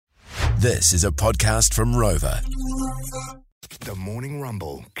This is a podcast from Rover. The Morning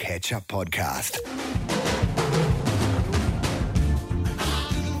Rumble Catch-Up Podcast.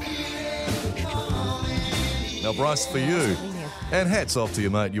 Now, Bryce, for you, and hats off to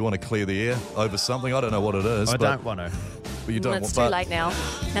you, mate. You want to clear the air over something. I don't know what it is. I don't want to. But you don't It's want too late now.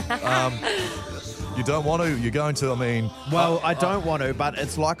 You don't want to. You're going to. I mean, Well, I don't want to, but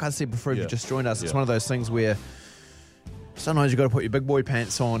it's like I said before, if Yeah. you just joined us, it's Yeah. one of those things where sometimes you got to put your big boy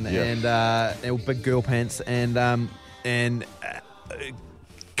pants on Yeah. or big girl pants and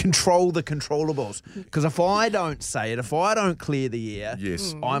control the controllables. Because if I don't say it, if I don't clear the air,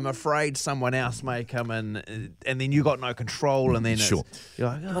 Yes. I'm afraid someone else may come in, and then you got no control, and then Sure. you're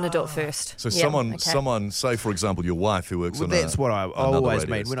like, I want to do it first. so Yeah, okay. someone, say for example, your wife who works Well, on that's what I another always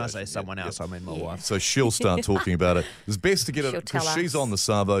radio mean. When I station. say someone else, I mean my wife. So she'll start talking about it. It's best to get it She'll because tell she's us. on the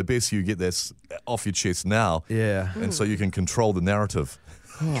Savo. Best you get this off your chest now, Yeah. and so you can control the narrative.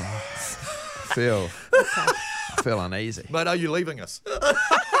 feel uneasy. Mate, are you leaving us?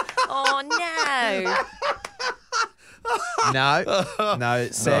 Oh, no. No,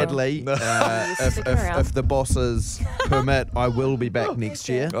 sadly, Stick around. if the bosses permit, I will be back next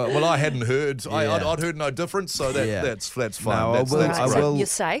year. Well, I hadn't heard. Yeah. I'd heard no difference, so that's fine. No, that's, I will- That's I great. will- You're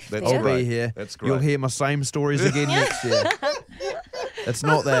safe. That's there. I'll great. be here. That's great. You'll hear my same stories again next year. It's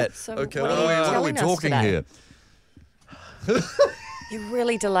not that. So Okay, what what are you are we telling us talking today? here? You're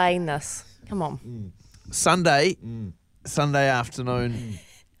really delaying this. Come on. Sunday afternoon,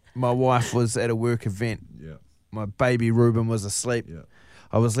 my wife was at a work event. Yeah, My baby Reuben was asleep. yeah,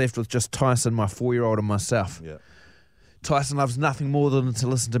 I was left with just Tyson, my 4-year-old, and myself. yeah. Tyson loves nothing more than to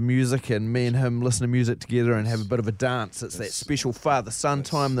listen to music, and me and him listen to music together and have a bit of a dance. It's that special father-son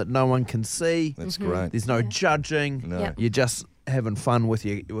time that no one can see. That's great. There's no judging. No. Yep. You're just having fun with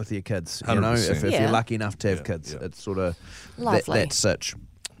your kids. You know, 100%. if Yeah. you're lucky enough to have Yeah, kids, yeah. it's sort of Lovely. that sitch.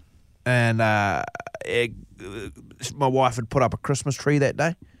 And my wife had put up a Christmas tree that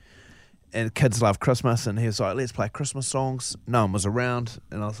day, and kids love Christmas. And he was like, "Let's play Christmas songs." No one was around,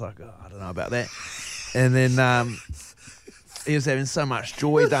 and I was like, "Oh, I don't know about that." And then he was having so much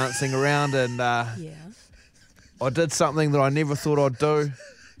joy dancing around, and Yeah. I did something that I never thought I'd do,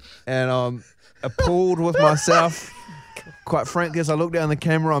 and I'm appalled with myself. Quite frankly, as I look down the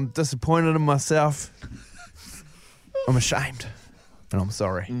camera, I'm disappointed in myself. I'm ashamed, and I'm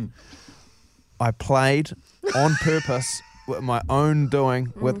sorry. I played on purpose with my own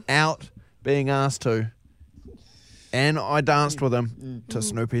doing, without being asked to, and I danced with him to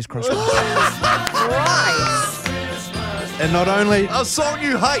Snoopy's Christmas. Right. And not only A song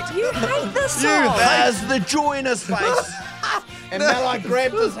you hate. You hate this song. there's the joy in his face. And then I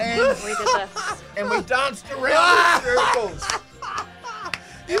grabbed his hand We did this. and we danced around in circles.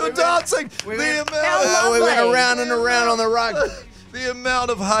 You were dancing. We The went- amount, we went lovely. around and around on the rug, the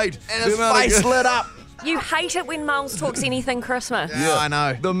amount of hate, and the his amount face of, lit up. You hate it when Miles talks anything Christmas. Yeah, I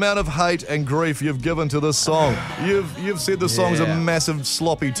know. the amount of hate and grief you've given to this song. You've said the song's a Yeah. massive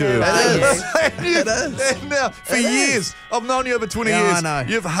sloppy turd. It is. And you- It is. And now, for It is. years, I've known you over 20 Yeah, years. I know.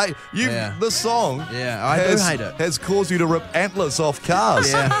 You've the song. Yeah, I do hate it. Has caused you to rip antlers off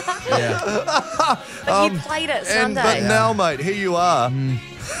cars. Yeah. But you played it And Sunday. but now, mate, here you are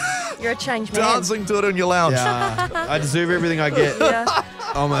You're a changed man. dancing to it in your lounge. Yeah. I deserve everything I get. Yeah.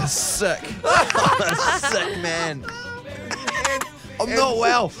 I'm a sick man. I'm not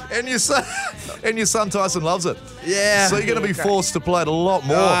well. And your son Tyson loves it. Yeah. So you're going to be forced to play it a lot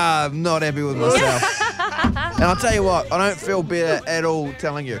more. I'm not happy with myself. And I'll tell you what, I don't feel better at all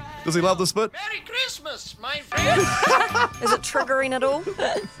telling you. Does he love this bit? Merry Christmas, my friend. Is it triggering at all?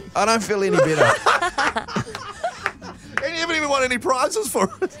 I don't feel any better. And you haven't even won any prizes for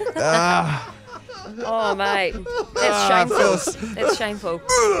it. Oh, mate. That's shameful. That's shameful.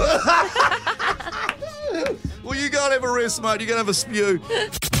 Well, you go and have a rest, mate. You're going to have a spew.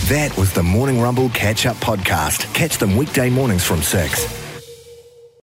 That was the Morning Rumble Catch-Up Podcast. Catch them weekday mornings from 6.